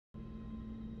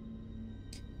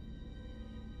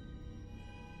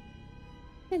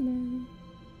Hello.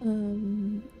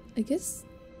 I guess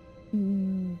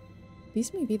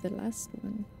this may be the last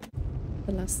one.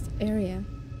 The last area,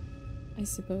 I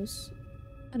suppose.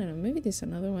 I don't know, maybe there's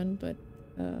another one, but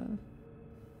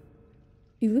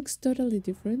it looks totally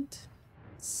different.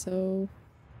 So...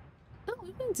 Oh,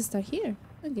 we're going to start here.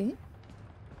 Okay.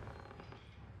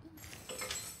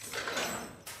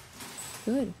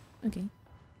 Good. Okay.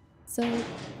 So...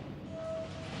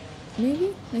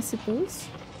 maybe, I suppose,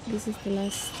 this is the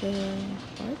last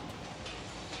part.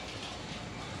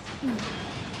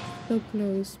 So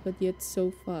close, but yet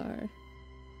so far.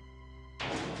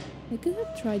 I could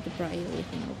have tried the briar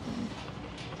with an open.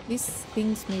 These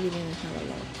things maybe didn't have a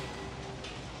lot.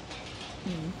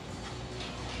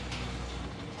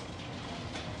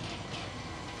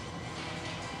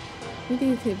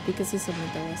 Maybe because it's a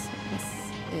mental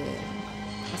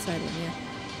asylum, yeah.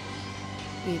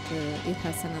 It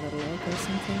has another lock or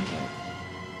something, but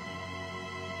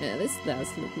yeah, this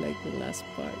does look like the last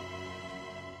part.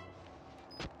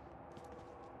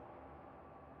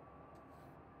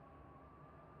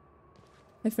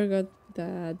 I forgot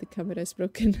that the camera is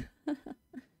broken.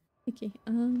 Okay,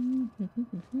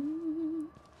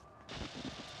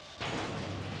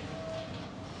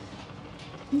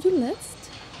 you left?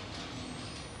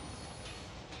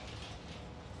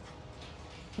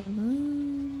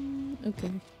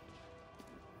 Okay.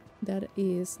 That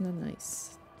is not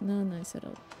nice. Not nice at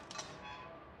all.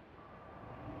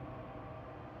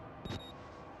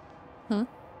 Huh?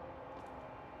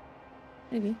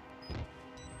 Maybe.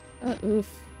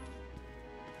 Oof.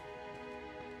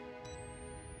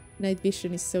 Night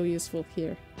vision is so useful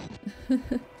here.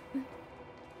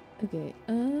 Okay,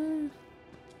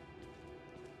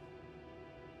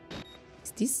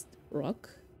 is this rock?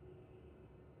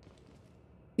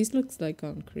 This looks like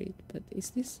concrete, but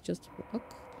is this just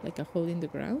rock? Like a hole in the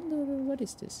ground, or what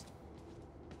is this?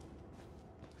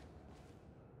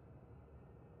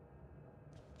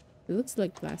 It looks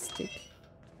like plastic.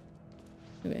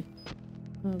 Okay.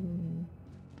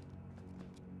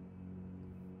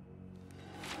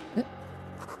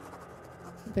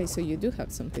 Okay, so you do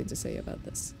have something to say about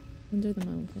this. Under the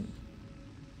mountain.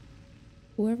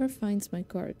 Whoever finds my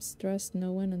corpse, trust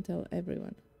no one and tell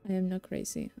everyone. I am not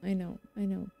crazy. I know.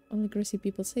 Only crazy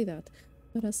people say that.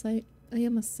 But as I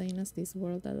am as sane as this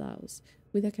world allows,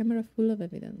 with a camera full of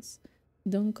evidence.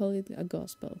 Don't call it a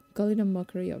gospel. Call it a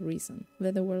mockery of reason.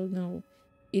 Let the world know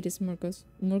it is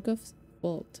Murkoff's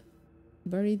fault.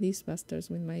 Bury these bastards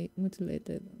with my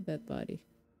mutilated dead body.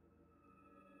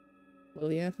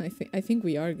 Well, yeah, I think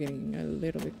we are getting a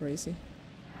little bit crazy.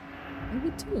 I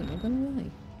would too, not gonna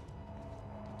lie.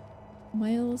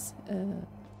 Miles,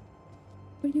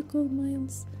 what are you called,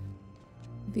 Miles?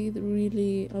 Did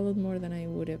really a lot more than I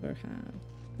would ever have.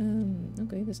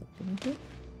 Okay, there's something here.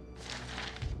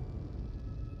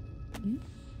 Yeah.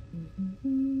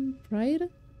 Pride?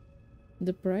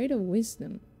 The Pride of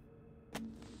Wisdom.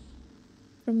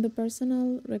 From the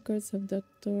personal records of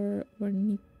Dr.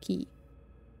 Wernicke.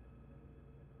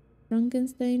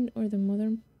 Frankenstein or the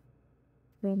Modern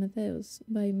Prometheus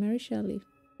by Mary Shelley,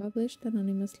 published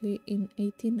anonymously in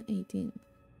 1818.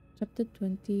 Chapter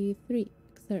 23,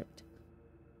 excerpt.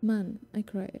 Man, I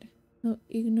cried, how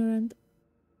ignorant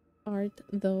art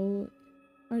thou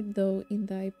in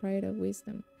thy pride of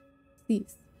wisdom.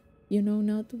 Cease, you know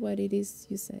not what it is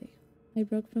you say. I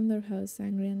broke from their house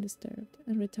angry and disturbed,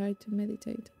 and retired to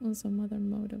meditate on some other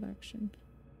mode of action.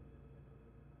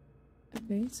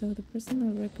 Okay, so the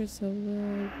personal records of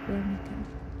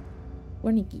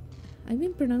Wernicke. I've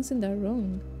been pronouncing that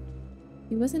wrong.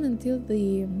 It wasn't until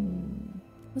the...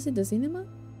 was it the cinema?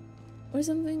 Or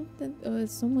something that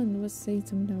someone was saying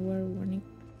something about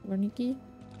Wernicke,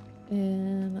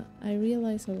 and I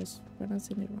realized I was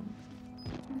pronouncing it wrong.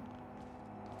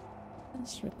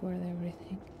 Let's record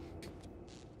everything.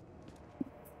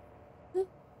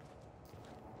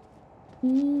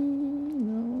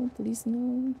 No, please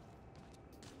no.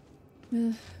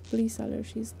 Please,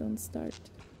 allergies, don't start.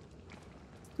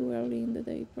 It's too early in the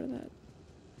day for that.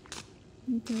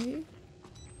 Okay.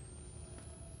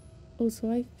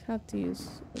 Also, I have to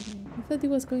use... Okay. I thought it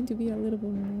was going to be a little bit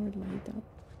more light up.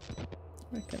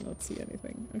 I cannot see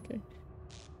anything. Okay.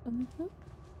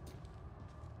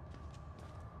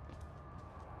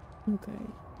 Okay.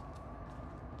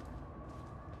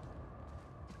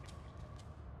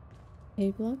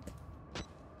 A block.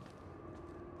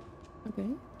 Okay.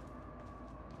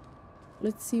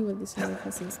 Let's see what this area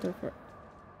has in store for.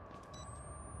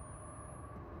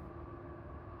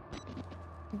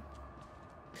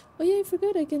 Oh yeah, I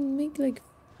forgot I can make like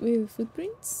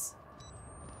footprints.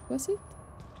 Was it?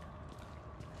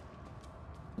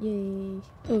 Yay.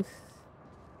 Oh.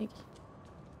 Thank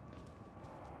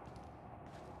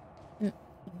you.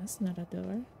 That's not a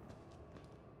door.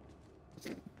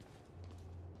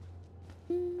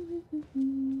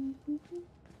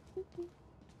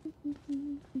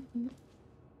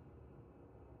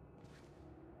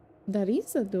 That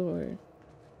is a door.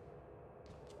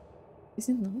 Is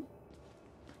it not?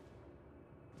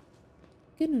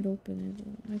 Cannot open it,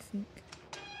 I think.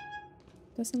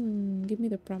 Doesn't give me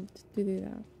the prompt to do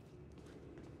that.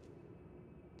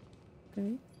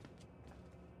 Okay.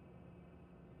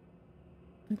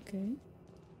 Okay.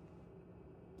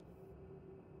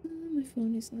 My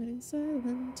phone is not in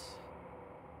silent.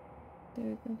 There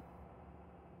we go.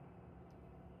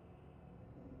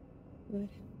 Good.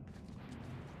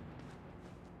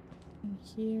 And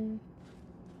here.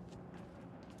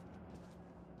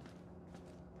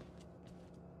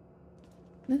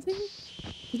 Nothing?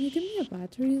 Can you give me a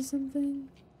battery or something?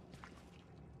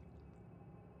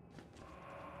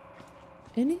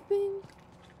 Anything?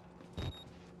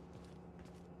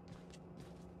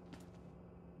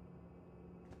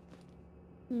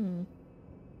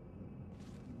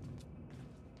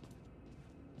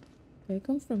 Okay, I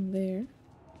come from there.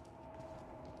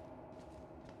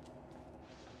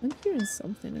 I'm hearing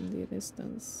something in the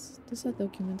distance. There's a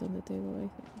document on the table, I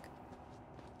think.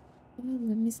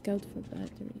 Let me scout for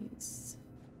batteries.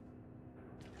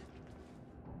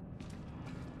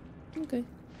 Okay.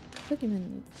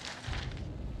 Document.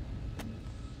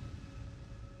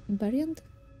 Variant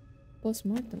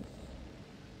postmortem.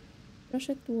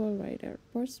 Project Wall Rider.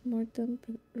 Postmortem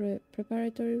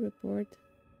preparatory report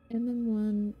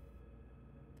MM1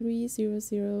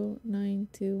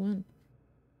 300921.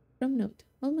 From note,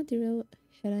 all material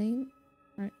herein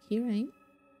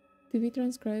to be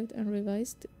transcribed and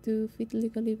revised to fit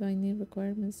legally binding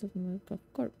requirements of Markov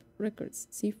Corp. Records.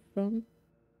 See from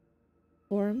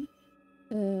Form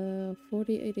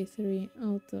 4083.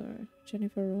 Author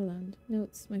Jennifer Rowland.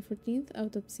 Notes, my 14th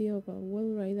autopsy of a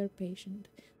Wall Rider patient,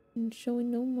 showing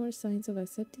no more signs of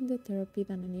accepting the therapy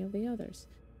than any of the others.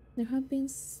 There have been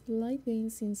slight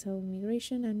gains in cell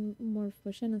migration and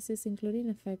morphogenesis, including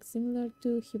effects similar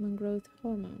to human growth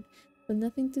hormone, but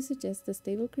nothing to suggest the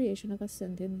stable creation of a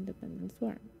sentient independent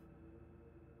swarm.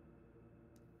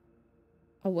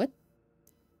 A what?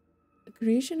 The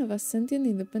creation of a sentient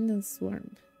independent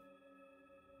swarm.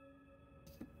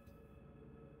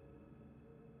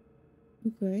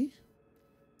 Okay.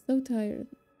 So tired.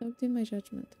 Doubting my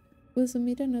judgment. Will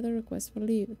submit another request for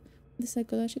leave. The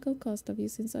psychological cost of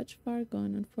using such far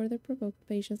gone and further provoked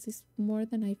patience is more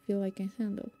than I feel I can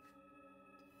handle.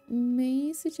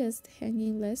 May suggest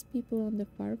hanging less people on the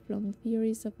far-flung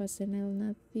theories of a senile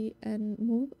Nazi and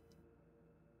move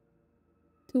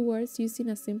towards using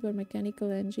a simpler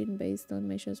mechanical engine based on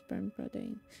meso's sperm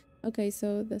protein. Okay,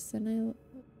 so the senile,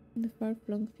 the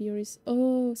far-flung theories.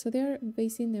 Oh, so they are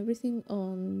basing everything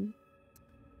on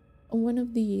one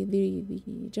of the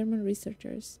German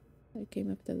researchers that came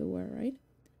after the war, right?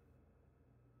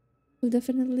 Will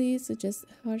definitely suggest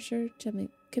harsher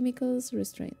chemicals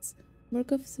restraints.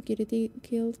 Markov security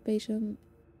killed patient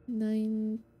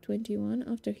 921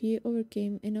 after he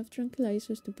overcame enough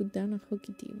tranquilizers to put down a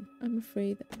hockey team. I'm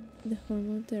afraid the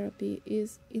hormone therapy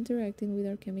is interacting with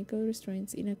our chemical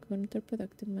restraints in a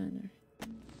counterproductive manner.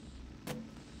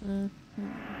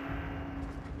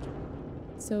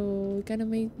 So we kind of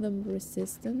made them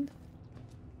resistant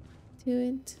to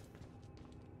it.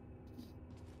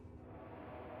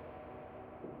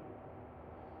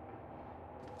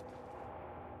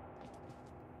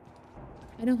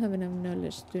 I don't have enough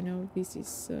knowledge to know if this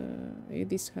is if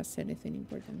this has anything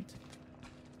important.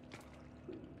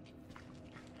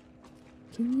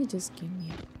 Can you just give me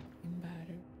a fucking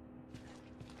batter?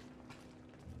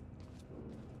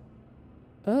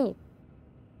 Oh.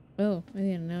 Oh, I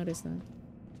didn't notice that.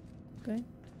 Okay.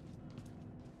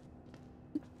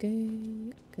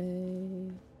 Okay.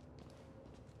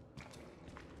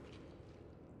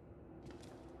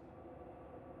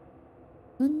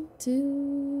 One,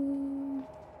 two.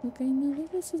 Okay, no, there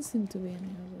doesn't seem to be any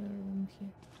other room here.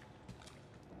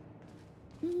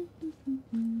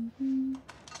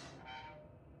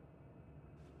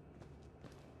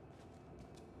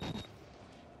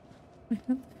 I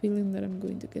have the feeling that I'm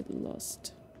going to get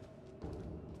lost.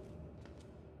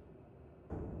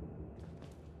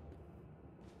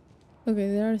 Okay,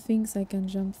 there are things I can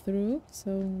jump through,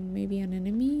 so maybe an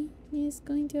enemy is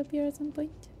going to appear at some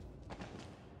point.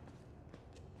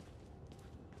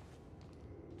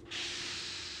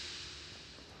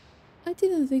 I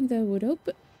didn't think that would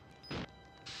open.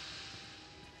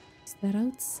 Is that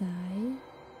outside?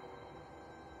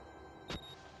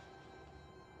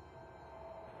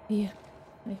 Yeah.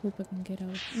 I hope I can get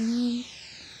out.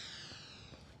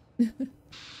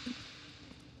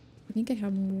 I think I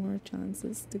have more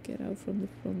chances to get out from the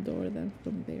front door than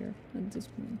from there at this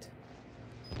point.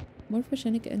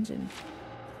 Morphogenic engine.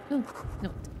 Oh,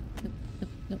 no, no, no,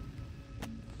 no.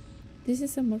 This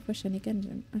is a morphogenic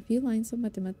engine. A few lines of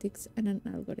mathematics and an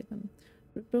algorithm.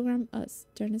 Reprogram us,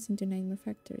 turn us into nightmare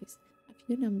factories. A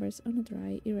few numbers on a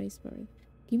dry erase board.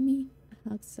 Give me a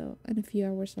hacksaw and a few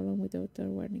hours alone with Dr.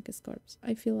 Wernicke's corpse.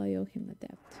 I feel I owe him a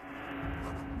debt.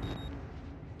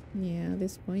 Yeah, at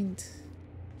this point,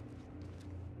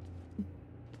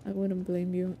 I wouldn't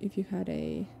blame you if you had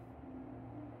a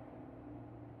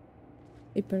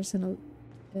personal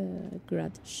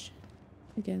grudge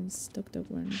against Dr.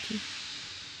 Wernicke.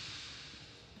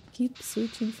 Keep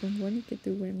switching from Wernicke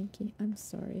to Wernicke. I'm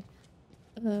sorry.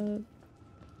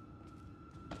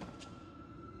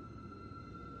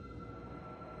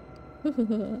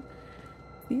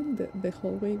 Seeing the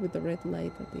hallway with the red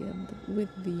light at the end, with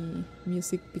the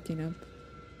music picking up.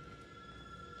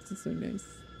 This is so nice.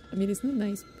 I mean, it's not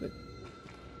nice, but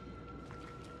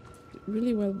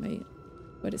really well made.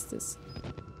 What is this?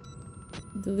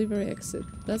 Delivery exit.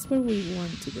 That's where we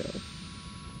want to go.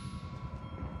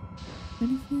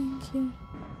 Anything here?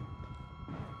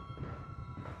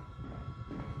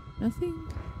 Nothing?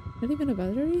 Not even a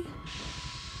battery?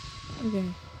 Okay.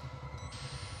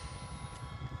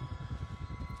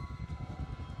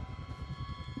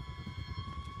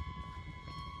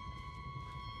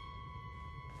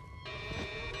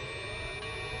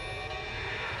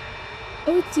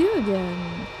 Oh, it's you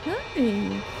again.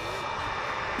 Hi.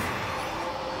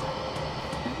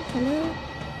 Hello?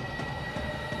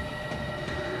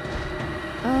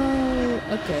 Oh,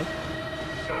 okay.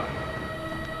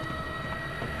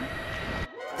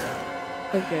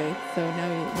 Okay, so now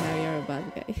you're a bad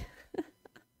guy.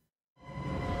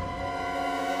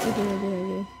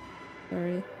 Okay.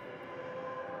 Sorry.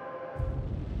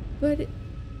 But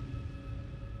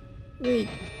wait,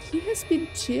 he has been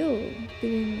chill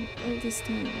during all this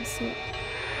time, so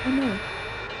oh no.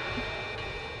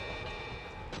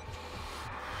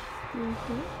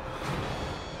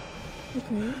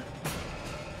 Okay.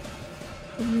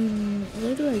 I mean,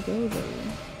 where do I go though?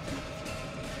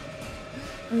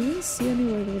 I didn't see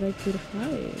anywhere that I could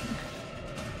hide.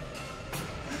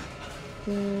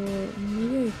 So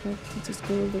maybe I have to just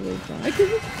go all the way back.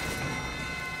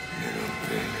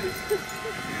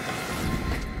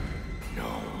 No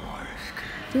more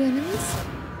escape. Do enemies?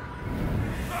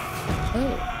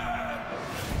 Oh.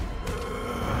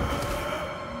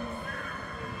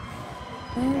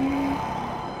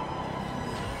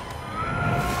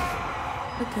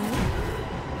 Okay.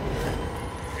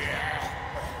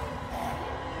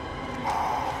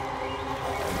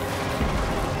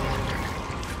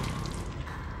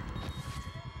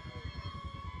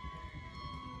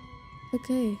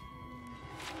 Okay.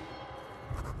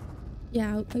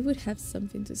 Yeah, I would have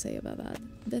something to say about that.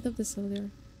 Death of the soldier.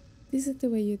 This is the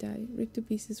way you die, ripped to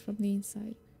pieces from the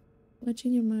inside.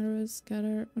 Watching your marrow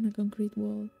scatter on a concrete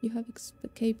wall, you have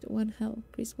escaped one hell,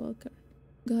 Chris Walker.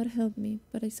 God help me,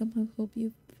 but I somehow hope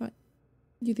you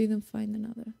didn't find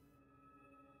another.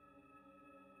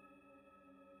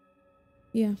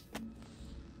 Yeah.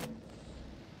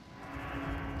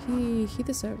 He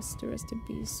deserves to rest in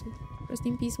peace. Rest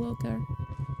in peace, Walker.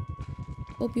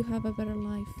 Hope you have a better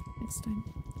life next time.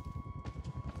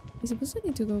 I suppose I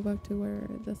need to go back to where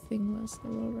the thing was, the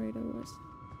wall rider was.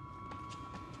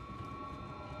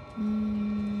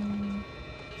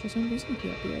 For some reason he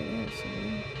appeared there, so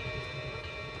yeah.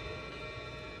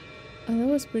 Oh, that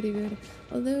was pretty good.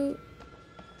 Although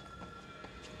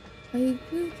I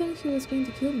didn't think he was going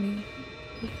to kill me.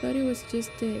 I thought it was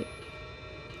just a...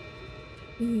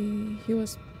 He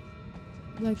was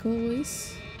like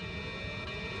always.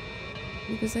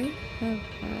 Because I have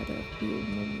had a few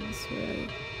moments where I...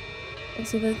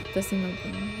 Also, that doesn't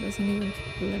open. Doesn't even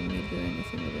let me do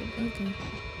anything with it. Okay.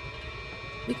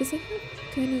 Because I have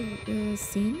kind of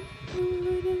seen him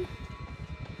already,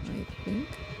 I think.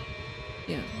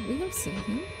 Yeah, we have seen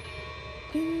him.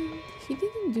 And he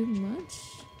didn't do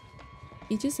much.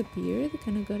 He just appeared,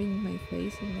 kind of got in my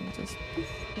face, and then just poof,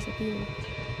 disappeared.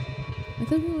 I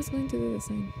thought he was going to do the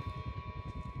same.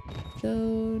 So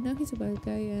now he's a bad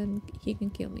guy and he can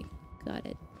kill me. Got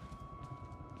it.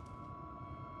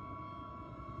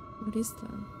 What is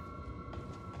that?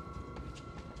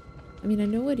 I mean, I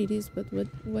know what it is, but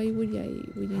why would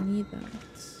you need that?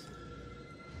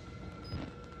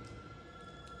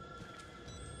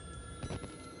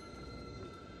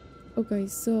 Okay,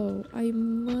 so I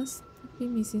must be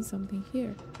missing something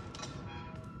here.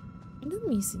 I'm not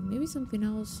missing, maybe something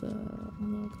else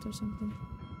unlocked or something.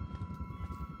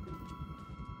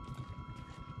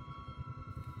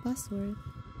 Password.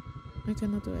 I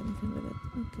cannot do anything with it.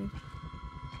 Okay.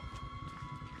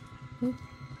 Oh.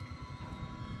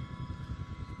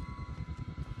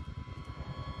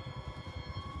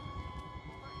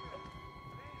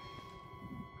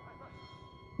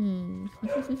 Hmm.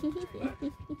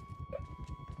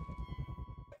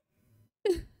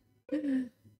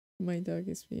 My dog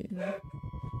is being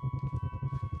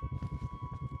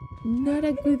not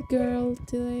a good girl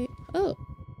today. Oh.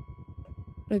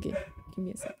 Okay. Give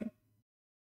me a second.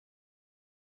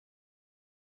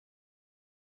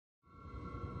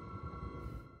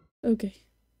 Okay.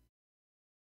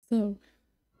 So,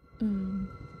 I know.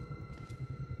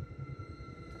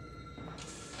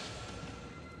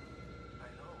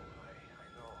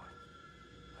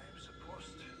 I am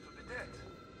supposed to be dead.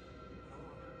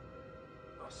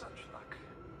 No such luck.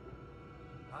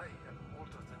 I am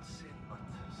older than sin, but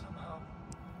somehow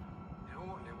the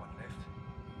only one left.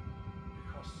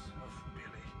 Because of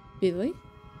Billy. Billy?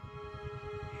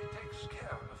 He takes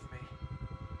care of me.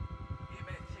 He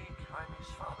may think I'm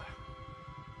his father.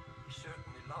 He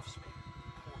certainly loves me,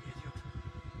 poor idiot.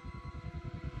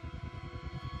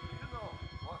 Do you know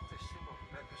what this symbol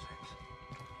represents?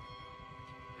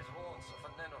 It warns of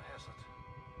a nanohazard.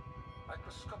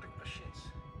 Microscopic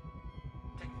machines.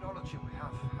 Technology we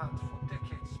have had for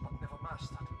decades but never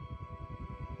mastered.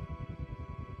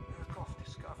 Murkoff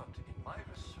discovered in my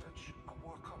research a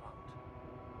workaround.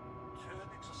 Turn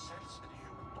its cells in the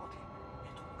human body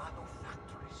into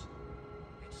nanofactories.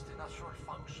 It's the natural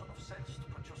function of cells to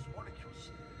produce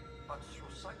molecules, but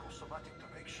through psychosomatic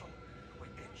direction, we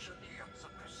engineer the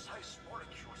precise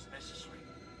molecules necessary.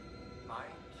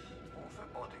 Mind over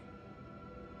body.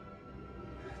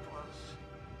 It was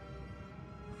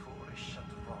foolish and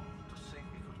wrong to think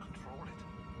we could control it.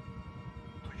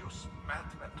 To use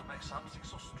madmen to make something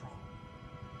so strong.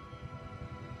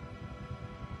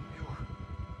 You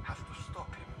have to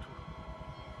stop him to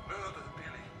murder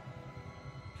Billy.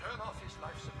 Turn off his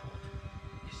life support,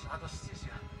 his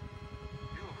anesthesia.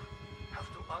 You have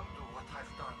to undo what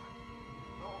I've done.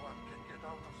 No one can get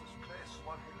out of this place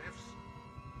while he lives.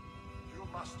 You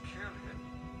must kill him.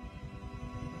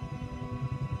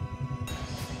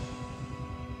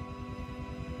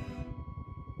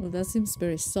 Well, that seems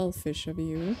very selfish of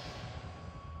you.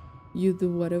 You do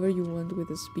whatever you want with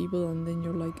these people and then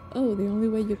you're like, oh, the only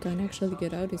way you can actually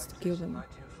get out is to kill them.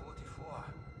 1944.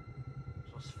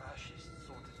 Those fascists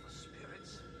thought it was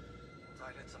spirits, and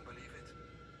I let them believe it.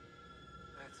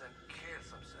 Let them kill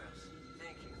themselves,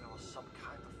 thinking there was some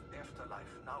kind of afterlife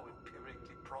now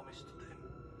empirically promised to them.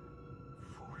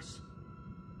 Fools.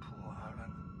 Poor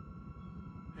Alan.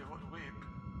 He would weep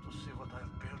to see what I've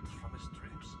built from his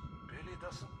dreams. Billy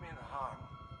doesn't mean harm.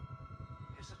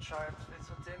 He's a child with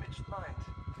a damaged mind,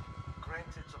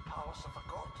 granted the powers of a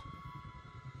god.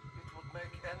 It would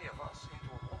make any of us into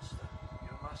a monster.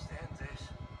 You must end this.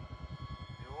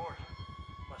 You all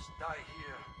must die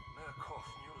here. Murkoff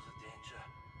knew the danger,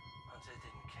 and they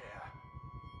didn't care.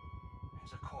 In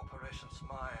the corporation's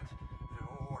mind, we're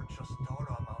all just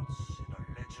dollar amounts in a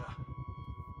ledger.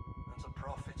 And the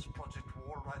profits Project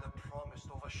Wall Rider promised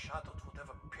overshadowed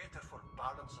whatever pitiful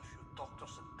balance a few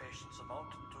doctors and patients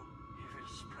amounted to. He will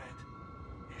spread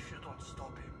if you don't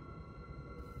stop him.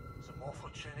 The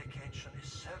morphogenic engine is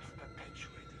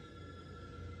self-perpetuating.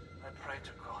 I pray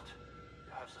to God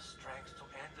you have the strength to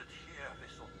end it here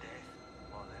with your death.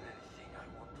 More than anything, I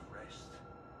want to rest.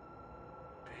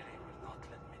 Billy will not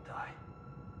let me die.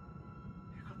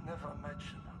 You could never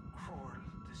imagine how cruel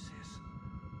this is.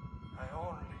 I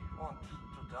only want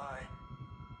to die.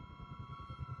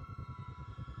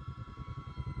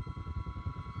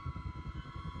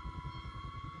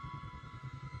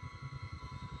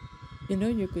 You know,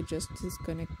 you could just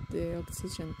disconnect the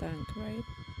oxygen tank, right?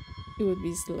 It would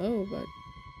be slow, but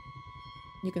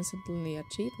you can certainly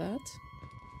achieve that.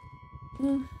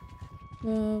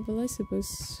 Well, I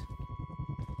suppose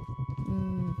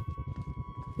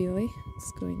Billy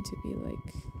is going to be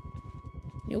like,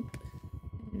 nope,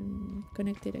 and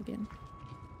connect it again.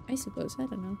 I suppose, I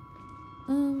don't know.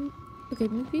 Okay,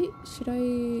 maybe should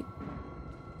I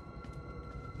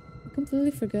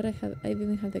completely forgot I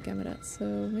didn't have the camera, so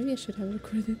maybe I should have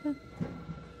recorded that.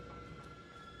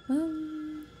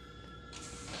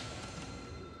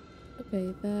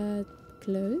 Okay, that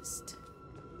closed.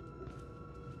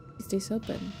 Is this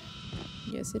open?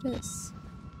 Yes, it is.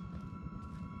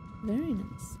 Very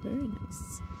nice, very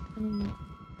nice.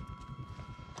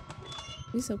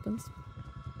 This opens.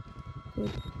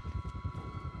 Good.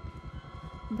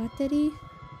 Battery.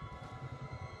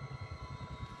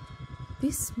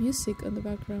 This music on the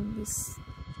background is...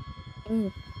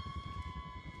 oh.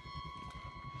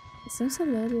 sounds a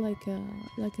lot like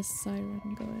a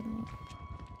siren going on.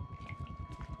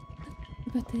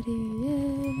 Battery,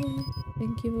 yay!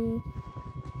 Thank you.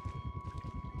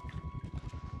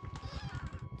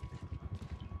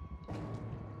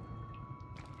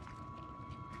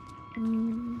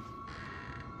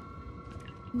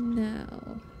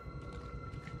 Now,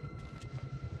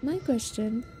 my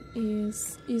question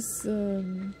is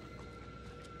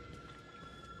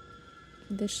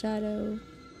the shadow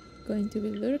going to be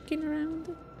lurking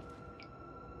around?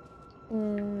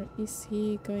 Or is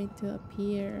he going to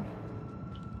appear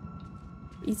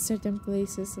in certain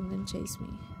places and then chase me?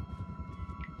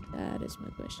 That is my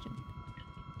question.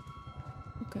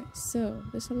 Okay, so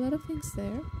there's a lot of things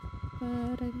there,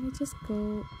 but I may just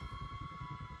go...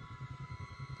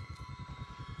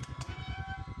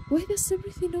 Why does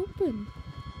everything open?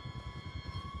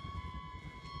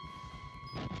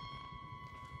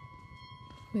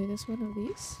 Wait, there's one of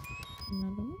these?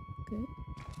 Another one? Good.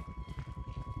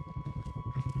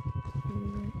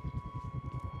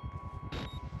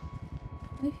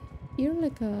 I hear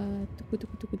like a tuku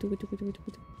tuku tuku tuku tuku tuku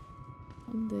tuku tuku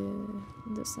on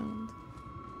the sound.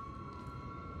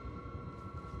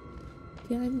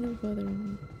 Yeah, I'm not bothering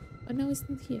me. Oh no, it's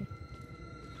not here.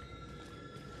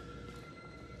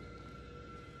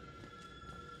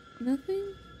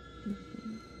 Nothing?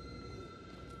 Nothing.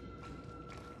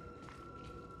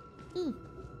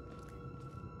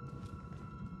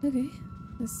 Okay,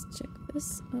 let's check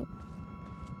this. Oh.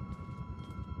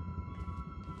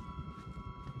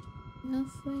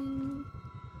 Nothing.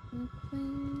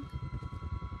 Nothing.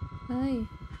 Hi.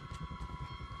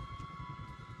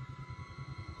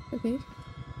 Okay.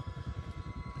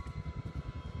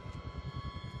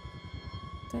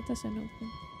 That doesn't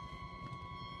open.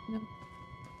 No.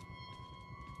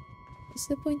 What's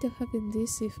the point of having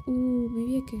this if... Ooh,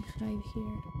 maybe I can hide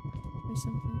here. Or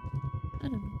something. I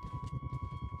don't know.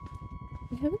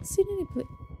 I haven't seen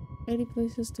any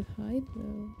places to hide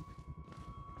though.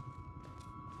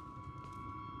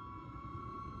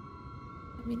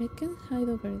 I mean, I can hide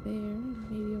over there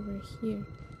and maybe over here.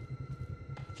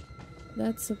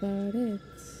 That's about it.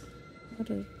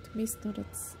 To me, it's not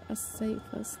as safe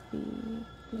as the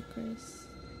lockers.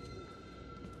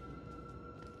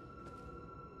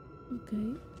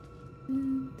 Okay.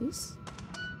 And this?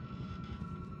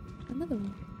 Another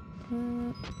one.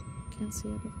 Can't see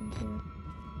everything here.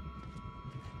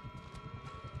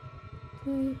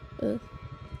 Okay.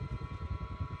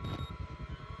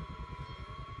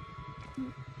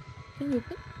 Can you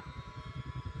open?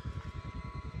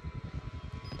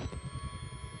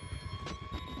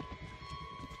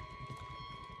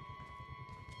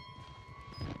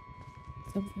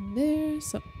 Something there.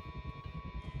 So.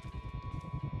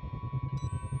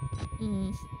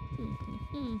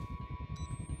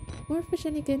 More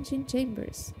Oceanic engine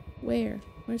chambers. Where?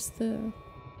 Where's the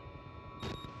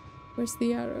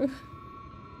arrow?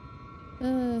 I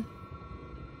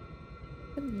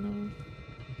don't know.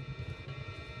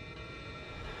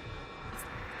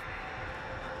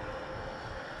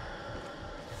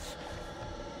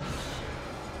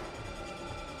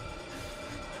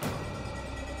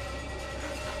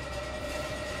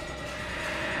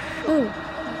 Oh,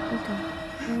 okay.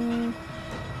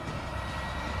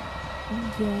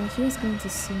 Yeah, he was going to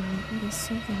see me. Oh, there's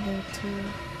something there too.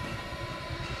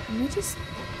 Am I just...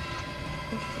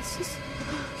 Oh, it's just...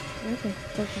 Okay,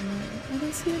 I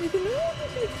don't see anything. Oh,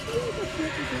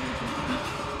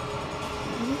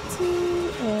 I need to...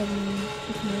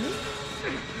 ignore.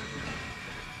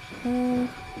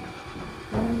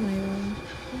 Where am I on?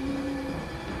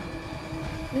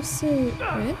 There's a...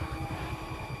 Where?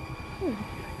 Oh.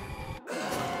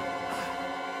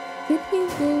 Did he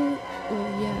go... Oh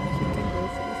yeah, he can go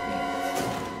through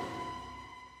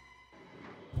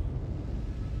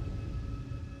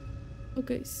things.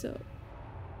 Okay, so...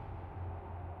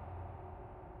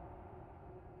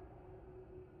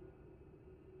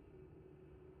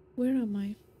 Where am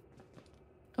I?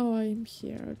 Oh, I'm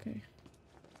here, okay.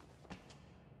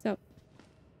 So...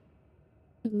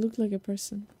 It looked like a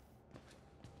person.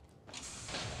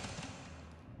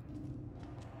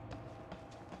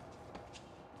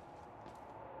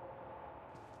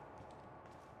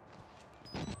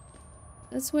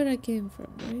 That's where I came from,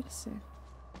 right? So,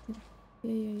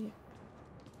 yeah.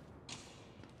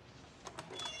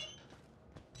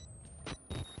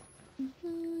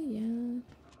 Yeah.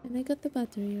 And I got the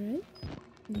battery, right?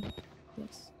 No.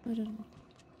 Yes. I don't know.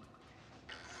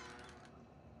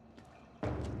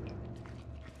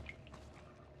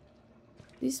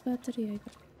 This battery I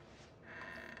got.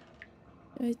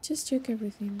 I just check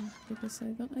everything because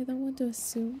I don't want to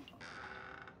assume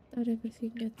that everything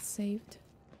gets saved.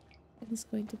 And it's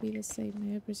going to be the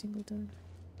same every single time.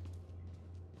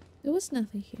 There was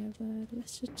nothing here, but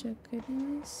let's just check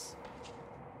anyways.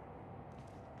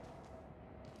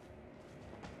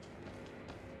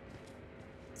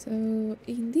 So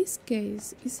in this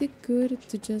case, is it good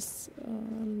to just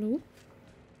loop?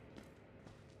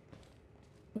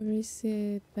 Or is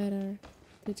it better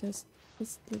to just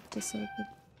leave this open?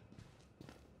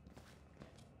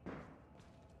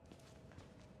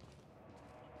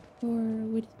 Or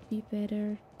would it be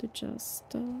better to just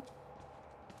to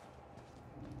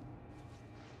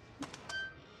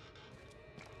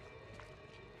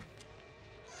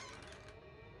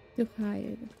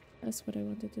hide? That's what I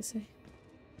wanted to say.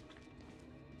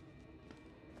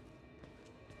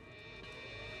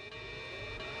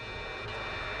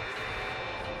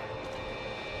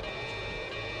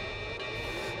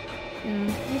 Yeah,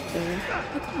 right there.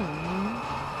 Oh, come on.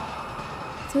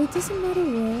 So it doesn't matter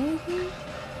where I go?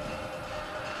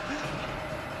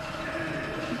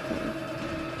 Okay.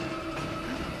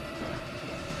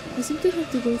 I seem to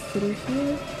have to go through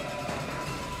here.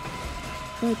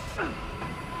 But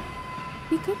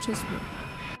he catches me.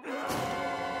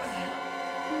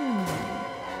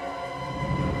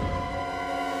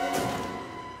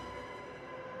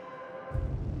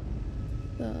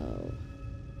 So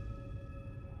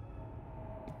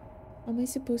am I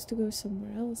supposed to go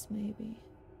somewhere else, maybe?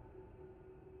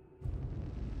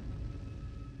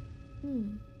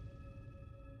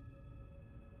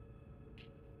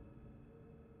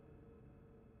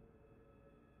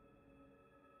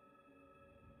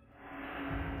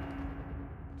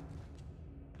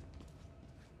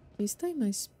 This time I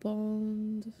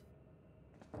spawned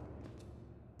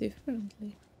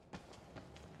differently.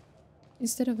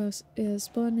 Instead of us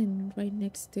spawning right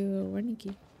next to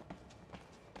Wernicke.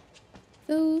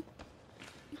 So,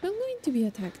 if I'm going to be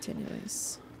attacked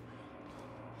anyways,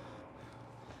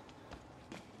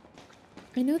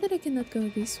 I know that I cannot go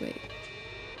this way.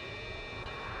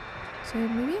 So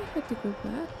maybe I have to go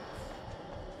back.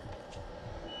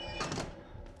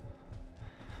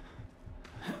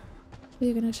 But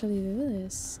you can actually do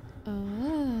this.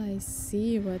 Ah, I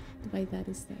see why that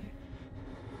is there.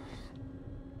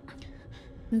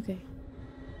 Okay.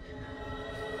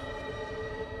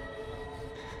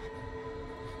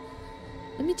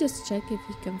 Let me just check if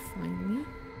he can find me.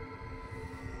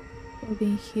 Or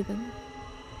being hidden.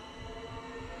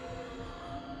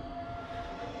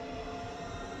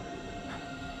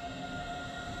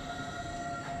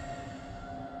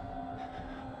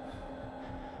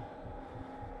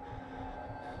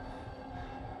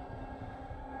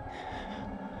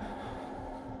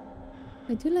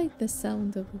 I do like the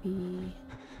sound of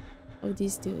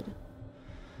this dude.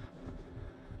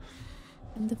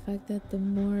 And the fact that the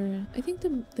more... I think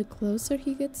the closer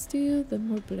he gets to you, the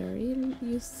more blurry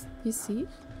you see.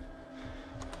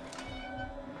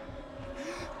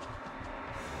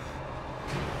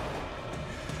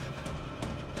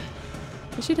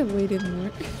 I should have waited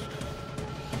more.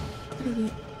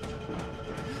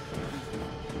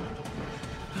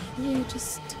 Yeah,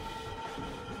 just...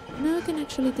 Now I can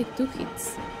actually take 2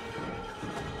 hits.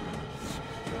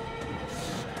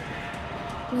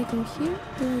 Do I go here?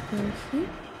 Do I go here?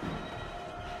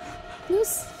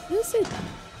 Lose it!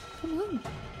 Come on.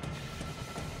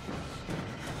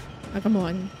 Ah, come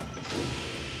on.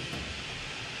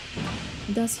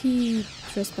 Does he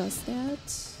trespass that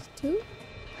too?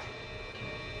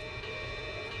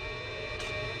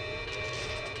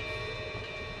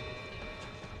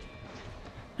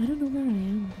 I don't know where I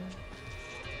am though.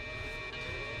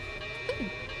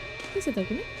 Is it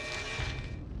opening?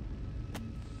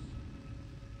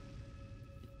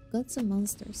 Gods and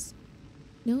Monsters.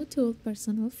 No tool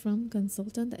personnel from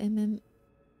Consultant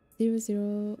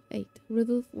MM008,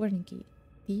 Rudolf Wernicke,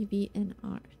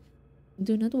 DVNR.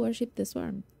 Do not worship the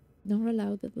swarm, nor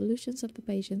allow the delusions of the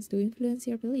patients to influence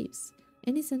your beliefs.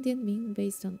 Any sentient being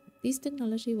based on this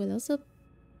technology will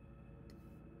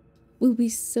be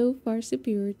so far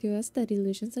superior to us that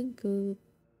illusions and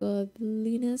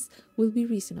godliness will be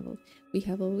reasonable. We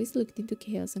have always looked into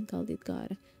chaos and called it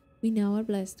God. We now are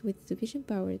blessed with sufficient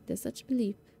power that such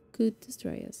belief could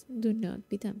destroy us. Do not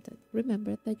be tempted.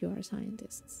 Remember that you are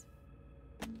scientists.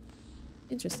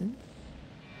 Interesting.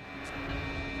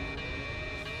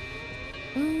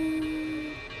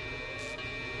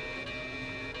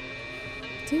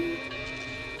 Dude.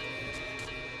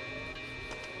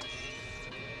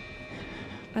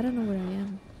 I don't know where I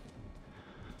am.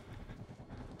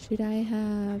 Should I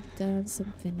have done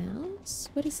something else?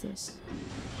 What is this?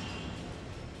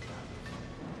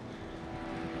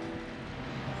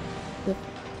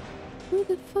 Where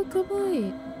the fuck am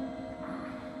I?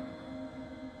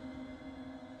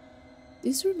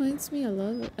 This reminds me a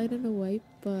lot, I don't know why,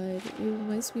 but it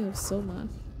reminds me of Soma.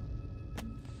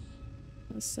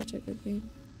 That was such a good game.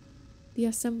 The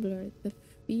assembler, the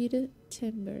feed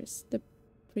chambers, the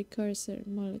precursor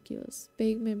molecules,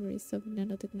 vague memories of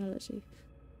nanotechnology.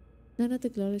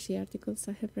 Nanotechnology articles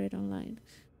I have read online.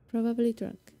 Probably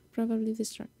drunk, probably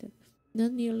distracted.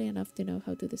 Not nearly enough to know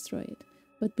how to destroy it.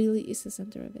 But Billy is the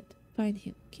center of it. Find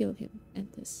him, kill him,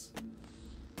 end this.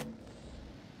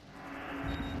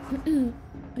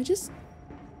 I just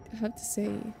have to say,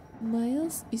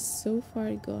 Miles is so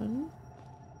far gone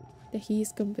that he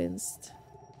is convinced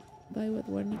by what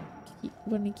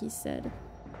Warnicki said.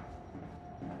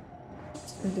 I'm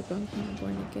just going to call him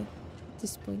Warnicki at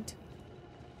this point.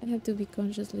 I have to be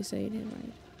consciously saying it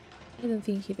right. I don't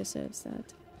think he deserves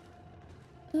that.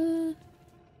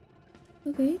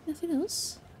 Okay, nothing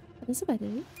else. That's a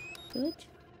battery. Good.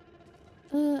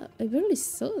 I barely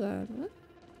saw that. What?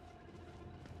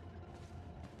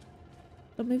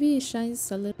 Or maybe it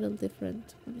shines a little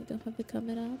different when I don't have the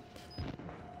camera up.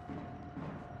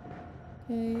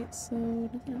 Okay, so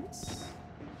nothing else.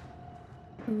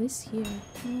 At least here.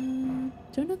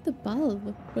 Turn off the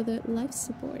bulb for the life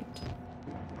support.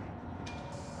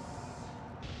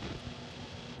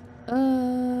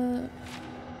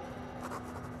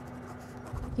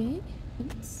 Okay,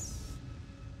 thanks.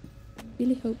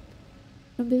 Billy Hope.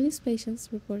 From Billy's patient's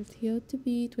report, he ought to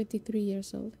be 23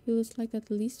 years old. He looks like at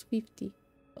least 50.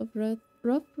 Of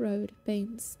rough road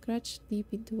pain scratched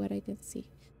deep into what I can see.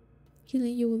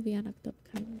 Killing you will be an act of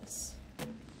kindness.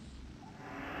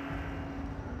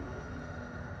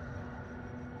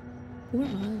 Poor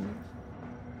man.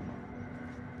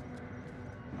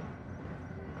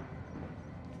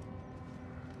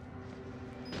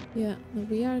 Yeah, no,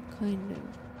 we are kind of.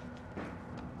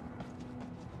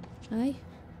 Hi.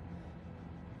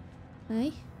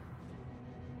 Hi.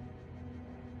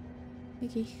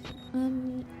 Okay.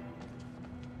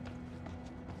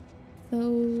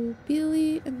 So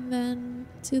Billy, and then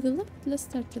to the left. Let's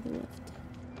start to the left.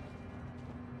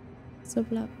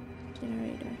 Sublab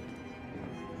generator.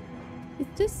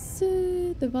 It's just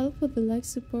the valve for the life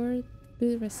support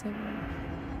build reservoir.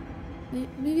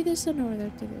 Maybe there's an order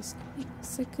to this. Give me a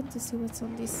second to see what's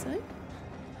on this side.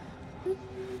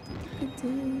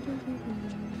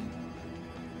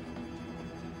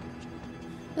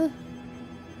 Oh,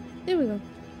 there we go.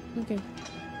 Okay,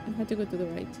 I had to go to the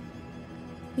right.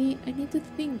 See, I need to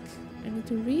think. I need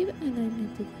to read and I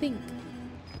need to think.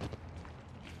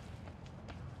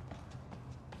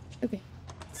 Okay,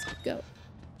 let's go.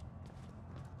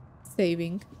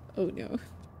 Saving. Oh no.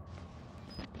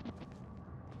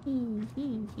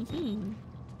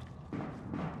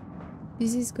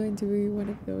 This is going to be one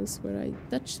of those where I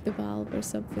touch the valve or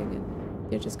something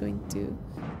and you're just going to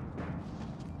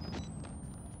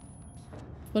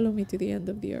follow me to the end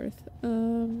of the earth.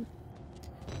 There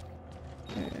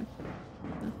we go.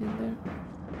 Nothing there.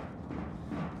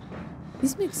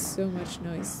 This makes so much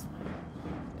noise.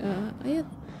 I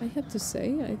have to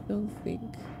say, I don't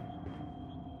think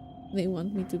they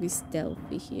want me to be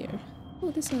stealthy here.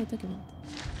 Oh, there's a document.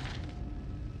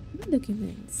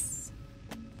 Documents.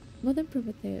 Modern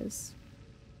Prometheus.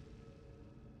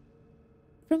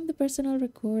 From the personal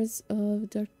records of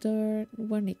Dr.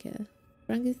 Wernicke,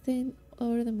 Frankenstein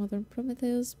or the Modern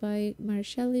Prometheus by Mary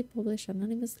Shelley, published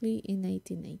anonymously in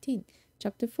 1819.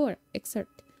 Chapter 4.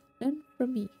 Excerpt. Learn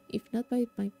from me, if not by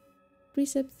my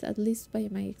precepts, at least by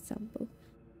my example.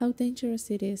 How dangerous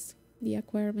it is, the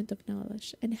acquirement of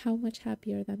knowledge, and how much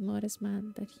happier that modest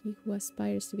man that he who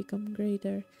aspires to become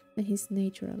greater than his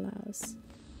nature allows.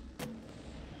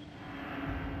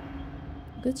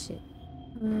 Good shit.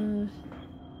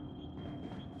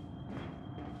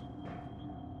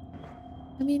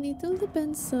 I mean, it all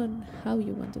depends on how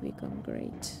you want to become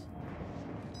great.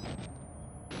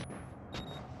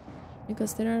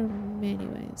 Because there are many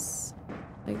ways.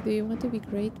 Like, do you want to be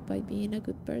great by being a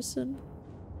good person?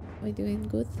 By doing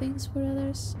good things for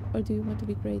others? Or do you want to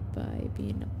be great by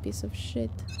being a piece of shit?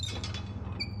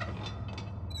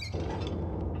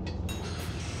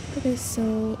 Okay,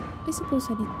 so I suppose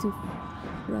I need to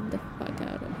run the fuck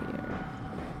out of here.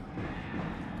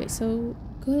 Okay, so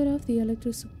cut off the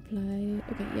electric supply.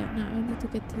 Okay, yeah, now I need to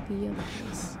get to the other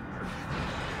place.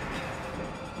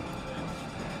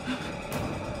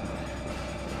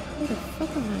 Where the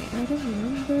fuck am I? I don't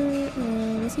remember.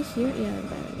 Was he here? Yeah,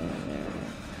 there.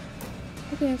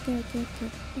 Okay.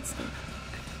 Let's go.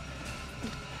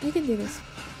 I can do this.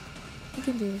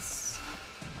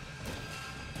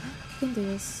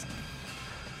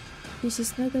 This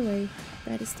is not the way.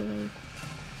 That is the way.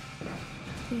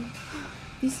 Okay.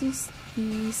 This is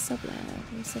the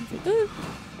sublab or something.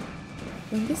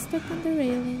 Don't get stuck on the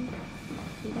railing.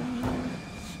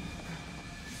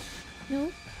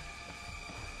 No?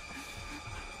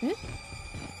 Eh?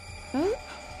 How?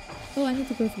 Oh, I need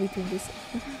to go between this.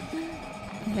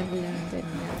 I have learned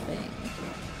nothing.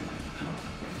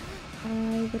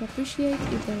 I would appreciate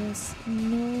if there was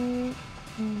no...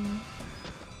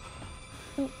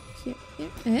 oh, here.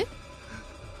 Eh?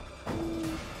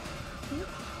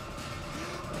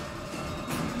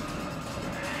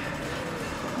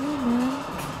 Oh man,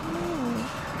 no.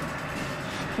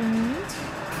 Don't.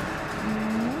 No.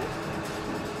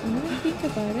 I'm gonna think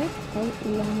about it. How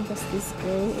long does this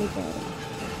go without it?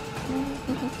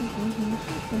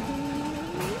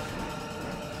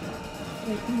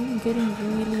 Like, I'm getting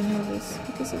really nervous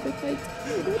because of the fight.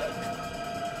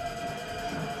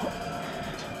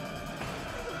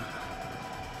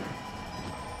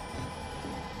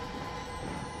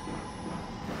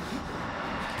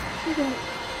 Okay.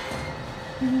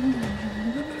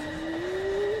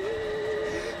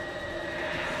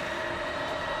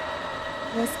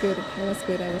 That was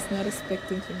good. I was not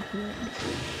expecting him here.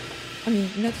 I mean,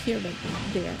 not here, but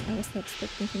there. I was not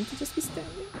expecting him to just be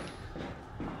standing.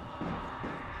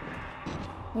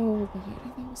 Oh god,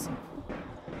 that was so cool.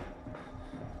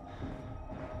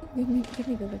 Give me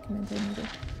the document I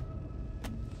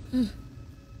needed.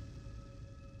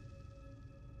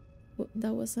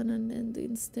 That was an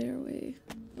unending stairway.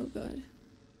 Oh god.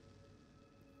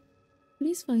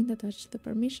 Please find attached the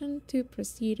permission to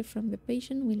proceed from the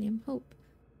patient William Hope.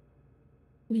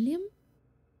 William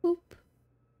Hope?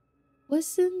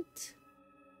 Wasn't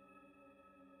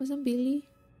Billy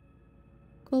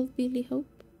called Billy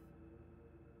Hope?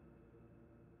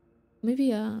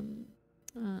 Maybe how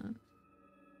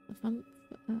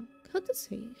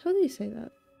do you say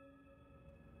that?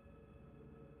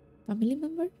 Family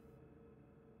member?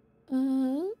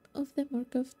 Of the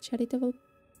Markov Charitable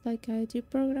Psychiatry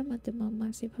Program at the Mount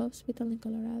Massive Hospital in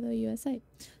Colorado, USA.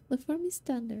 The form is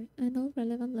standard and all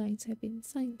relevant lines have been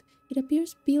signed. It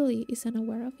appears Billy is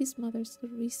unaware of his mother's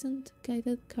recent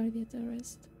guided cardiac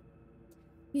arrest.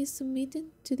 He is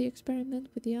submitting to the experiment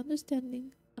with the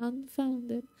understanding,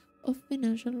 unfounded, of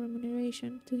financial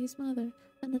remuneration to his mother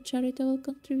and a charitable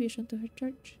contribution to her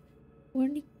church.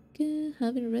 Wernicke,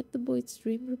 having read the boy's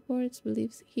dream reports,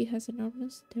 believes he has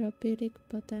enormous therapeutic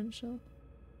potential.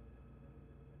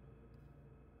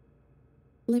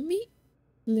 Let me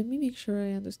make sure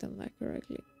I understand that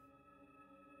correctly.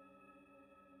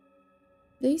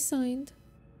 Billy signed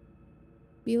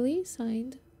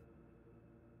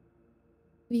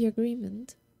the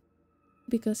agreement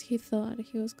because he thought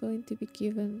he was going to be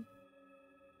given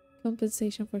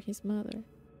compensation for his mother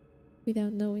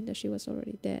without knowing that she was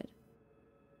already dead.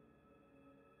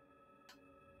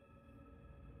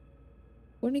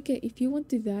 Wernicke, if you want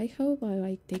to die, how about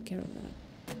I take care of that?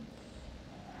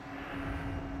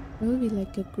 That would be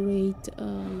like a great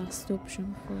last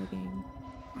option for a game.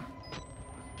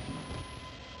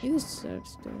 He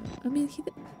deserves to. I mean,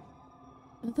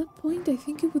 at that point, I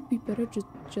think it would be better to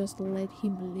just let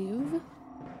him live,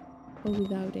 but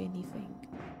without anything,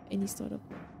 any sort of.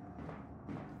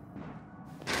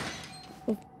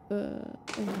 Oh no,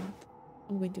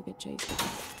 I'm going to get chased.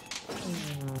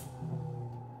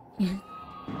 Yeah.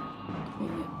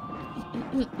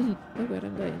 Oh god,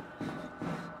 I'm dying.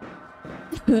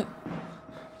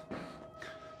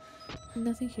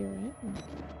 Nothing here, right? No.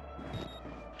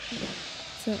 Okay.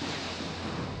 So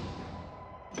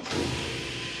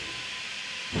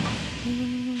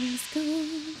let's go.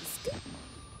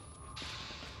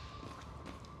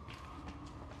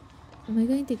 Am I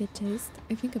going to get chased?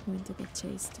 I think I'm going to get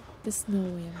chased. There's no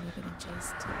way I'm not getting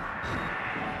chased.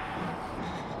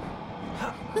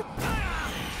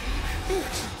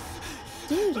 Ouch!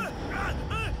 Dude!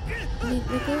 I mean,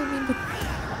 like I mean, but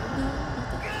no, not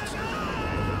that much.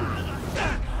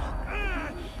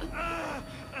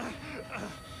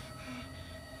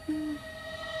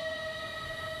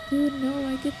 Dude, no, I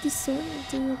get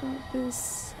disoriented about this.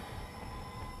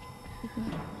 Oh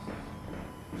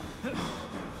god.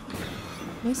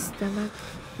 My stomach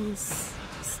is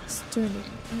turning.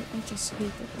 I just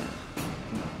hate that.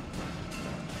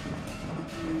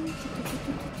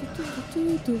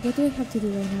 What do I have to do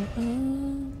right now?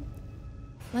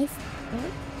 Life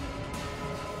pod?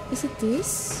 Is it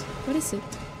this? What is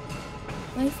it?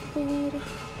 Life pod?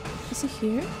 Is it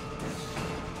here?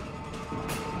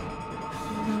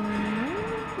 No,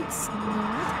 it's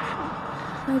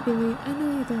not. I believe. I know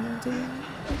you don't want to.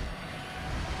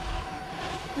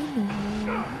 I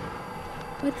know.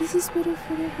 But this is better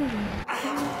for everyone.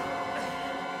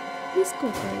 Please go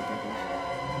for it, brother.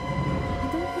 I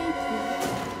don't hate you.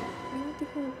 I want to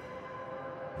help.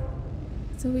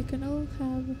 so we can all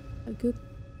have a good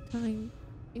time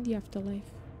in the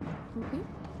afterlife. Okay?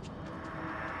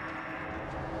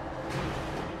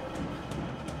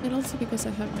 And also because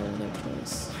I have no other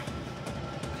choice.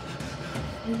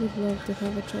 I would love to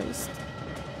have a choice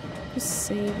to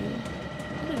save you.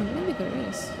 I don't know, maybe there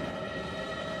is.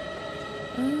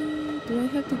 Do I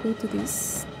have to go to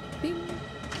this thing?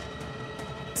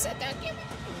 It's a document!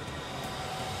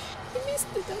 I missed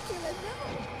the document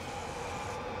now!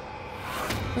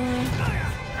 I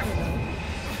don't know.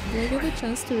 Do I get a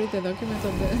chance to read the document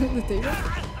on the table?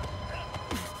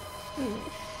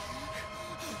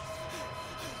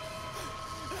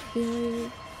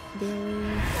 Billy,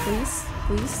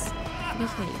 please,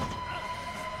 behave.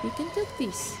 We can do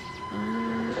this.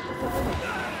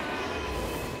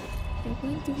 You're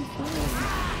going to be fine.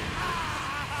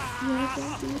 You are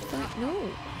going to be fine. No!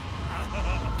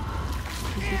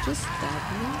 Did you just stab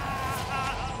me?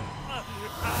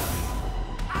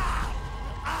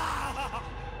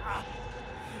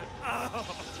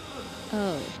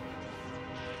 Oh.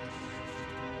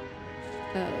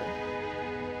 Oh.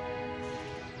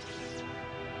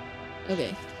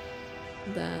 Okay.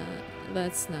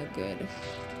 That's not good.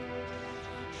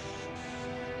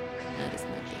 That is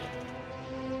not good.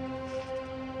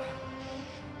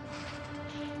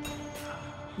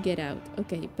 Get out.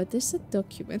 Okay, but there's a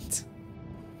document.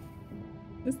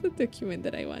 That's the document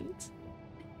that I want.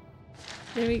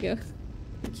 There we go.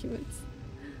 Documents.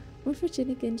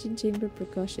 Morphogenic engine chamber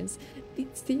precautions.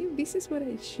 See, this is what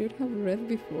I should have read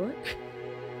before.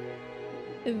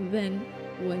 And then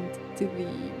went to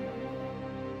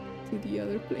the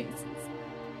other places.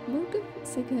 Morgan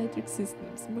psychiatric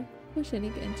systems.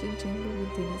 Morphogenic engine chamber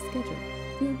maintenance schedule.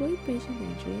 To avoid patient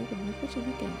injury, the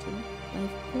morphogenic engine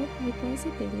lifeboat requires a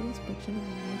daily inspection of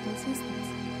all vital systems.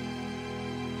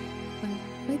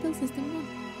 Vital system 1.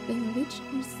 The enriched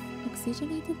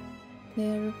oxygenated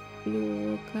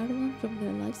perfluorocarbon from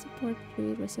the life support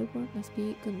fluid reservoir must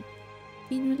be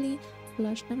continually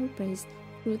flushed and replaced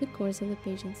through the course of the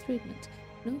patient's treatment.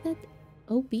 Note that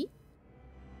OP?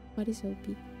 What is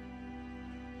OP?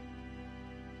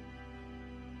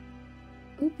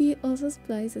 OP also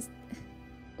supplies as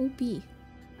OP.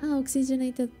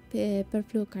 Oxygenated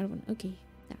perfluorocarbon. Okay,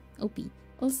 yeah, OP.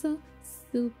 Also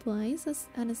supplies as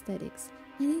anesthetics.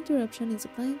 Any interruption in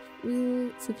supply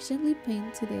will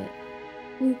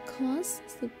cause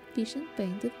sufficient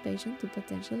pain to the patient to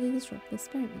potentially disrupt the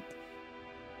experiment.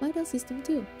 Vital System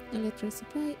 2. Electric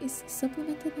supply is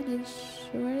supplemented and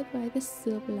ensured by the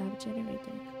sub-lab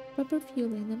generator. Proper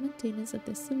fueling and maintenance of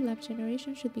the sub-lab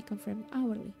generation should be confirmed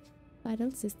hourly.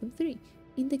 Vital System 3.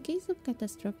 In the case of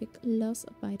catastrophic loss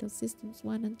of vital systems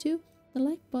 1 and 2, the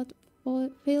lifeboat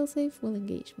failsafe will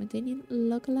engage, maintaining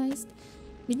localized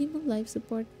minimum life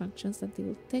support functions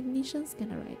until technicians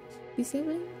can arrive.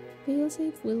 Disabling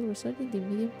failsafe will result in the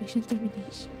immediate patient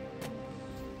termination.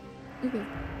 Okay.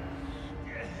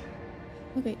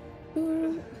 Okay.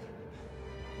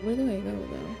 Where do I go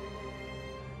though?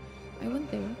 I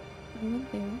went there.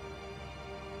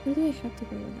 Where do I have to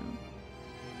go now?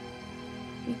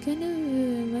 You kind of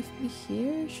left me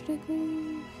here. Should I go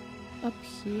up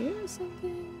here or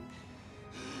something?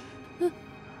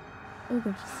 Oh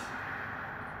gosh.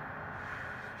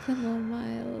 Come on,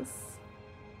 Miles.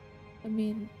 I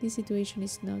mean, this situation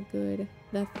is not good.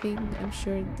 That thing, I'm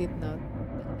sure, did not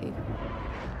die.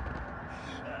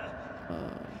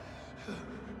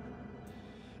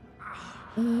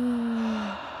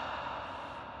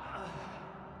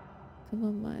 Come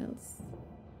on, Miles.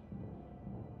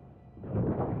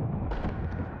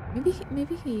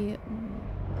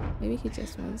 Maybe he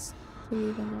just wants to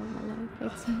live a normal life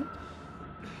outside.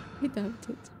 I doubt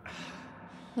it.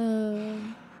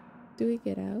 Do we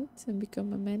get out and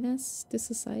become a menace to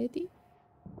society?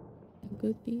 It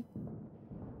could be.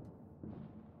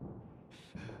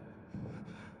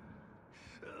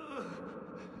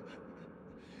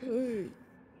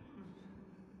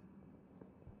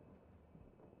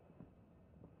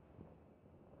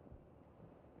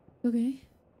 Okay.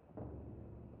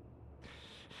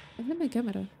 I have my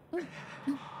camera. Oh.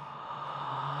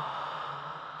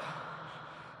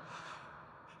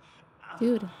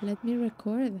 Dude, let me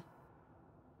record.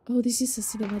 Oh, this is a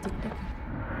cinematic. Okay.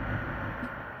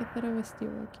 I thought I was still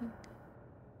working.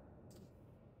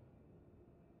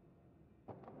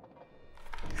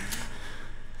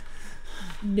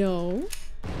 No.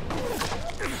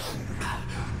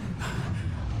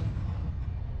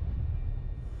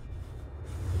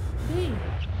 Hey.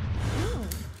 No.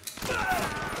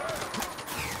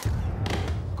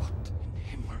 Gott in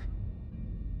Himmel.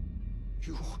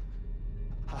 You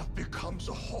have become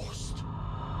the host.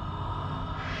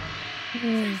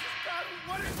 Oh.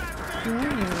 What Yeah,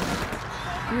 I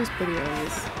know. It was pretty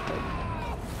obvious. But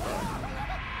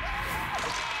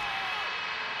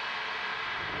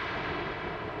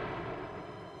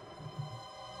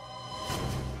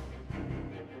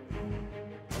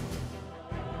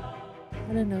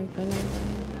I don't know if I like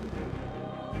that.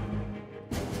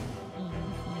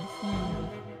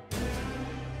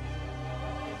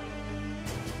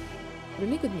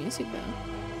 Really good music though.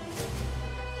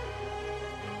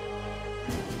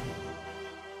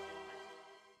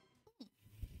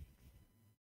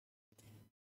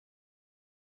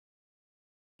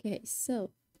 Okay,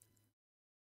 so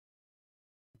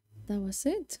that was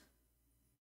it.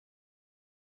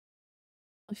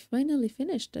 I finally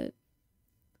finished it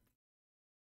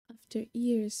after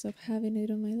years of having it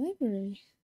on my library.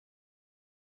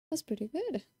 That's pretty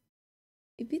good.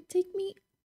 It did take me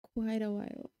quite a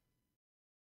while.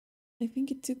 I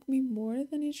think it took me more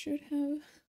than it should have.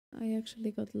 I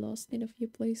actually got lost in a few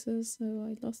places, so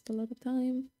I lost a lot of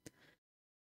time.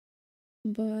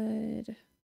 But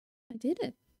I did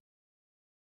it.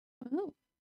 Wow.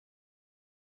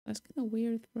 That's kind of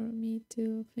weird for me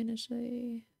to finish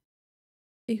a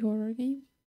horror game.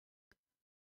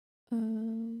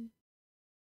 Um,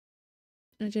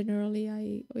 generally,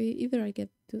 either I get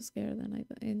too scared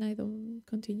and I don't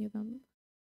continue them,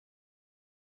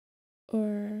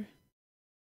 or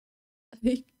I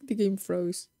think the game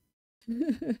froze.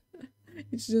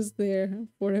 It's just there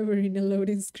forever in a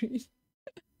loading screen.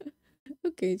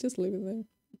 Okay, just leave it there.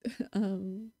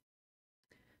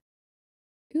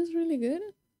 It was really good.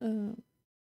 Uh,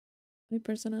 I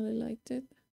personally liked it.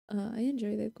 I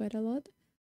enjoyed it quite a lot.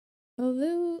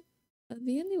 Although at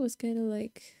the end it was kind of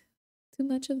like too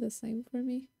much of the same for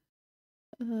me.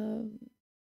 Um,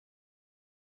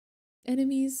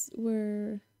 enemies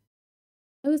were.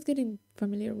 I was getting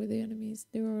familiar with the enemies.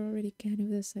 They were already kind of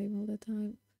the same all the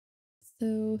time.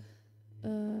 So,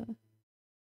 uh,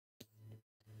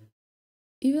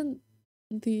 even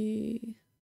the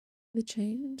the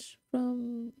change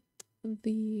from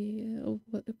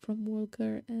from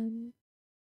Walker and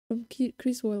from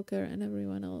Chris Walker and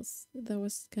everyone else that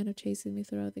was kind of chasing me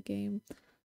throughout the game,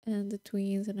 and the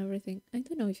twins and everything. I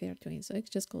don't know if they are twins, so I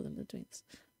just call them the twins.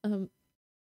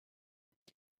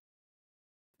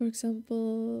 For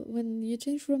example, when you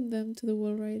change from them to the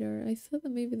Wall Rider, I thought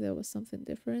that maybe there was something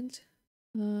different,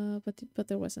 but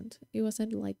there wasn't. It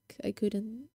wasn't like I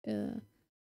couldn't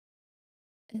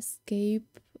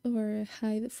escape or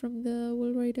hide from the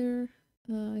Wall Rider.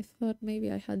 I thought maybe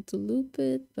I had to loop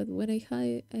it, but when I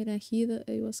hide and I hid,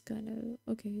 it was kind of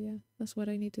okay. Yeah, that's what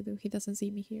I need to do. He doesn't see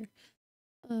me here.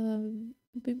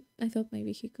 But I thought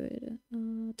maybe he could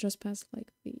trespass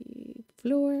like the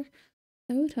floor.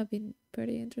 That would have been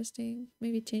pretty interesting.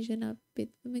 Maybe changing up bit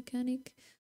the mechanic.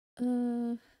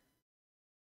 Uh,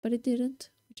 but it didn't,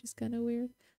 which is kind of weird.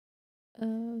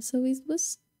 So it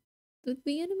was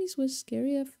the enemies was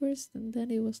scary at first, and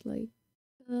then it was like,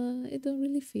 I don't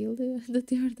really feel that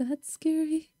they are that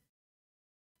scary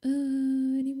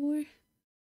anymore.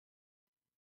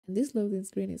 And this loading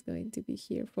screen is going to be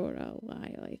here for a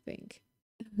while, I think.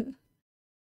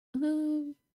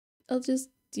 um, I'll just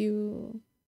do.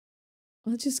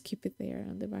 I'll just keep it there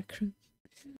on the background.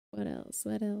 What else?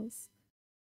 What else?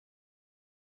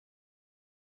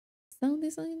 Sound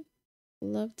design,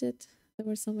 loved it. There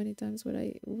were so many times where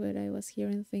I was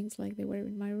hearing things like they were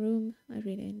in my room. I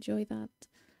really enjoy that.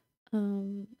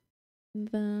 Um,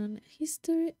 then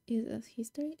history is a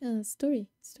history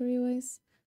story wise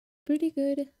pretty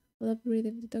good. Love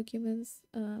reading the documents.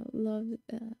 Love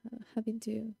having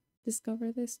to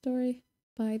discover the story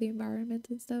by the environment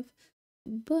and stuff.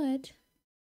 But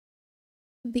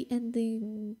the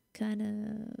ending kind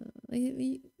of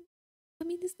I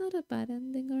mean, it's not a bad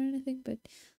ending or anything, but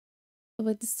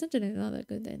it's certainly not a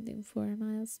good ending for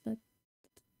Miles. But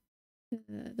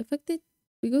the fact that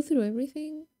we go through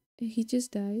everything, and he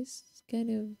just dies, kind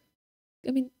of.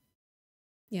 I mean,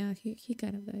 yeah, he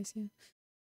kind of dies. Yeah.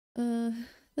 Uh,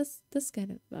 that's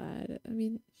kind of bad. I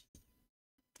mean,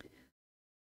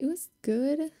 it was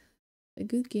good, a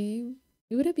good game.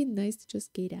 It would have been nice to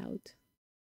just get out.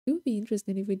 It would be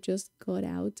interesting if we just got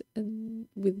out and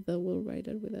with the Will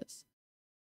Rider with us,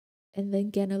 and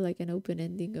then kind of like an open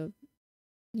ending of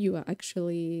you are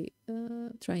actually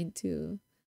trying to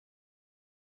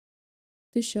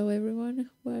show everyone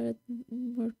what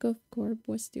Murkoff Corp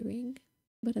was doing,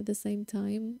 but at the same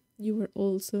time, you were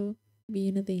also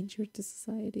being a danger to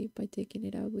society by taking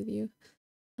it out with you.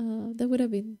 That would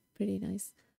have been pretty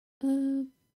nice. Uh,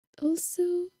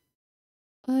 also,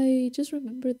 I just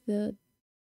remembered the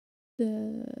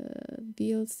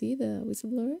DLC, the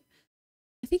whistleblower.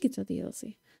 I think it's a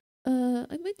DLC.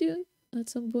 I might do at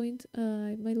some point.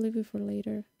 I might leave it for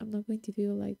later. I'm not going to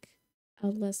do like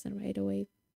Outlast and right away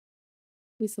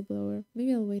Whistleblower.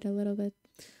 Maybe I'll wait a little bit.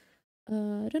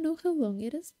 I don't know how long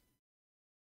it is.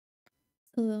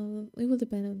 It will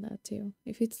depend on that too.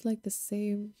 If it's like the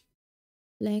same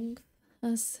length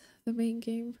as the main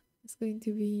game, it's going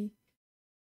to be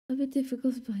a bit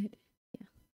difficult, but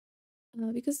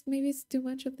yeah. Because maybe it's too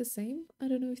much of the same. I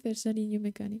don't know if there's any new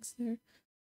mechanics there.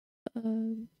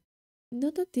 Um,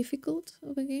 Not that difficult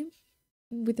of a game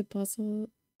with the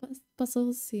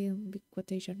puzzles in big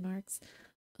quotation marks.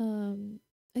 Um,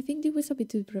 I think it was a bit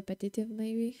too repetitive,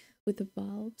 maybe with the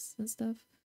valves and stuff.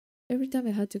 Every time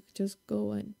I had to just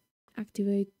go and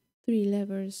activate 3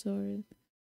 levers or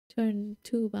turn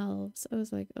 2 valves, I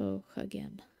was like, oh,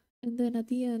 again. And then at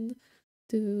the end,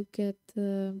 to get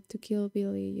to kill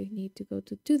Billy, you need to go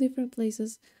to 2 different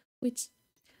places, which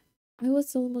I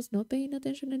was almost not paying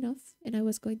attention enough, and I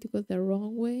was going to go the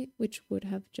wrong way, which would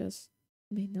have just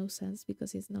made no sense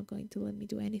because it's not going to let me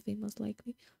do anything, most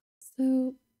likely.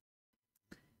 So,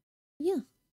 yeah,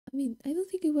 I mean, I don't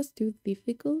think it was too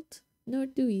difficult nor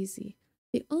too easy.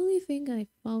 The only thing I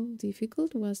found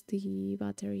difficult was the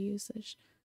battery usage.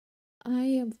 I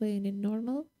am playing in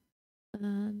normal,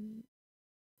 and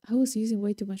I was using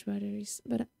way too much batteries,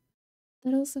 but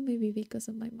that also may be because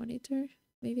of my monitor.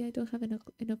 Maybe I don't have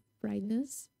enough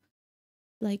brightness,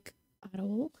 like at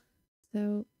all,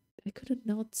 so I could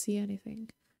not see anything.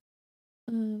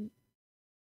 Um,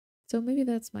 so maybe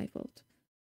that's my fault.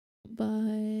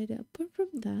 But apart from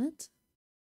that,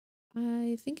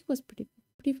 I think it was pretty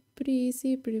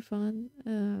easy, pretty fun.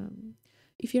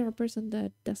 If you're a person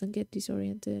that doesn't get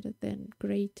disoriented, then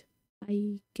great.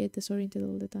 I get disoriented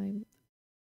all the time.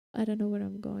 I don't know where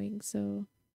I'm going, so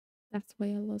that's why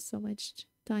I lost so much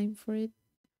time for it,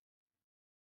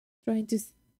 trying to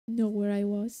know where I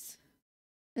was.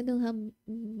 I don't have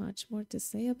much more to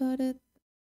say about it,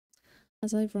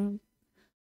 aside from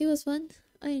it was fun.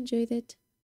 I enjoyed it.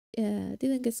 Yeah,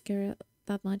 didn't get scared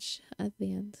that much at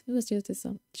the end. It was just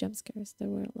some jump scares that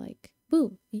were like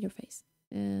boom in your face,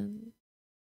 and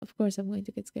of course I'm going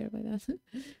to get scared by that.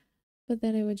 But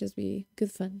then it would just be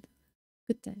good fun,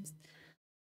 good times.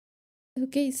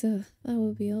 Okay, so that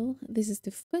will be all. This is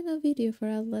the final video for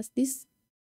Outlast. This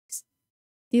is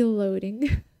still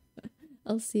loading.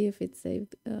 I'll see if it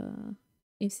saved.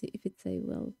 If it saved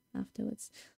well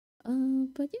afterwards.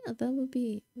 But yeah, that will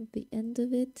be the end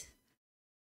of it.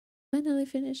 Finally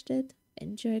finished it.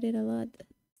 Enjoyed it a lot.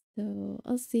 So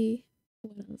I'll see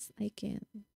what else I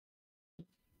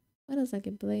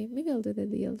can play. Maybe I'll do the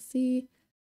DLC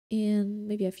in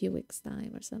maybe a few weeks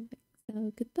time or something.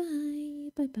 So goodbye.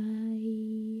 Bye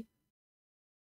bye.